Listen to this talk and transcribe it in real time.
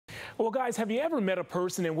Well, guys, have you ever met a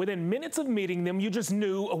person and within minutes of meeting them, you just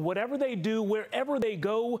knew whatever they do, wherever they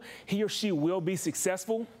go, he or she will be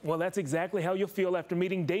successful? Well, that's exactly how you'll feel after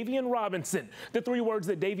meeting Davian Robinson. The three words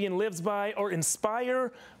that Davian lives by are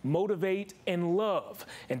inspire, motivate, and love.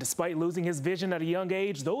 And despite losing his vision at a young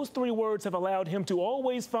age, those three words have allowed him to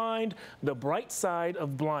always find the bright side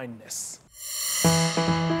of blindness.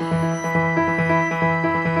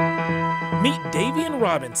 Meet Davian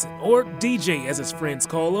Robinson, or DJ as his friends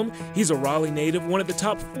call him. He's a Raleigh native, one of the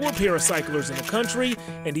top 4 paracyclers in the country,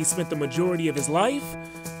 and he spent the majority of his life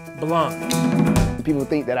blind. People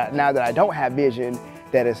think that now that I don't have vision,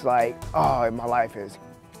 that it's like, oh, my life is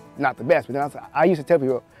not the best. But then I used to tell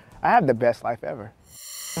people, I have the best life ever.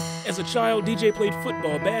 As a child, DJ played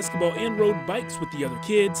football, basketball, and rode bikes with the other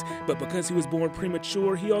kids, but because he was born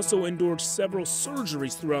premature, he also endured several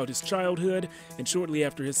surgeries throughout his childhood, and shortly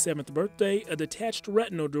after his 7th birthday, a detached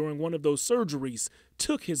retina during one of those surgeries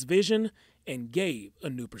took his vision and gave a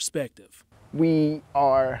new perspective. We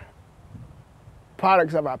are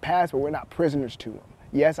products of our past, but we're not prisoners to them.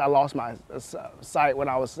 Yes, I lost my sight when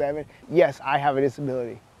I was 7. Yes, I have a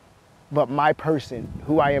disability. But my person,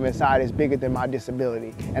 who I am inside, is bigger than my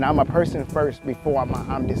disability. And I'm a person first before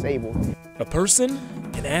I'm disabled. A person,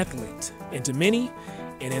 an athlete, and to many,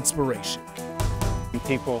 an inspiration.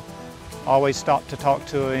 People always stop to talk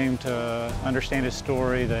to him to understand his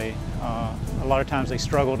story. A lot of times they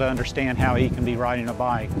struggle to understand how he can be riding a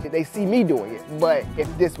bike. They see me doing it, but if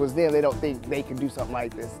this was them, they don't think they can do something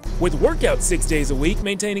like this. With workouts 6 days a week,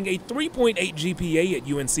 maintaining a 3.8 GPA at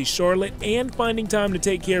UNC Charlotte, and finding time to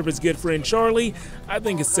take care of his good friend Charlie, I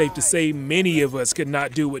think it's safe to say many of us could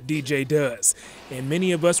not do what DJ does. And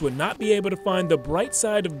many of us would not be able to find the bright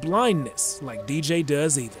side of blindness like DJ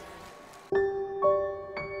does either.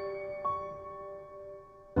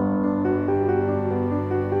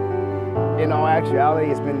 In all actuality,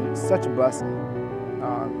 it's been such a blessing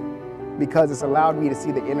because it's allowed me to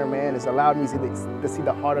see the inner man. It's allowed me to see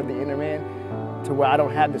the heart of the inner man, to where I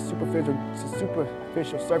don't have the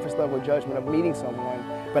superficial surface level judgment of meeting someone,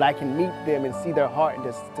 but I can meet them and see their heart and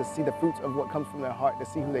to see the fruits of what comes from their heart, to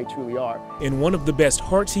see who they truly are. And one of the best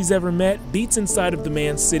hearts he's ever met beats inside of the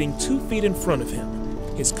man sitting 2 feet in front of him,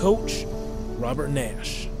 his coach, Robert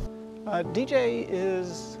Nash. DJ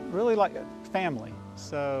is really like a family.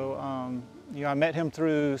 So, I met him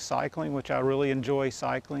through cycling, which I really enjoy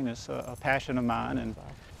cycling. It's a passion of mine, and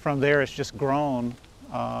from there it's just grown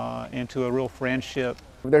into a real friendship.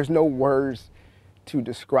 There's no words to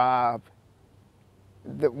describe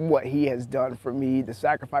what he has done for me, the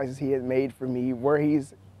sacrifices he has made for me.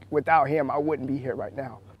 Without him, I wouldn't be here right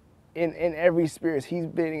now. In every spirit, he's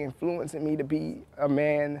been influencing me to be a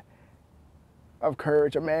man of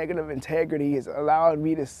courage, a man of integrity. Has allowed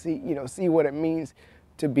me to see what it means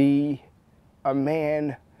to be a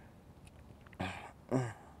man.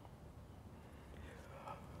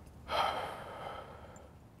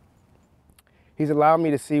 He's allowed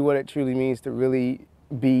me to see what it truly means to really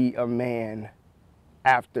be a man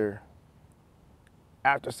after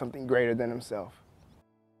something greater than himself.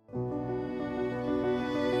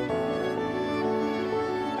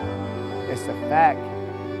 It's the fact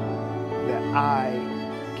that I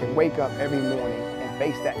can wake up every morning and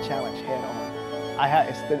face that challenge head on.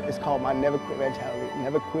 It's called my never quit mentality.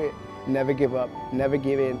 Never quit, never give up, never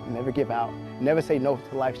give in, never give out. Never say no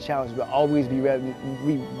to life's challenges, but always be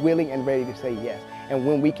willing and ready to say yes. And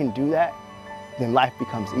when we can do that, then life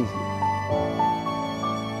becomes easier.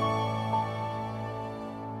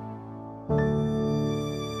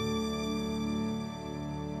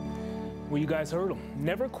 Well, you guys heard him.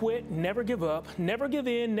 Never quit, never give up, never give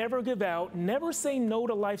in, never give out, never say no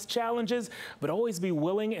to life's challenges, but always be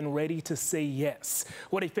willing and ready to say yes.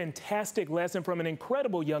 What a fantastic lesson from an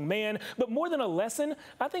incredible young man. But more than a lesson,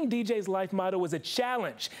 I think DJ's life motto is a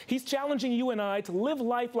challenge. He's challenging you and I to live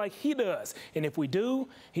life like he does. And if we do,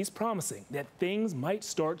 he's promising that things might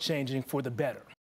start changing for the better.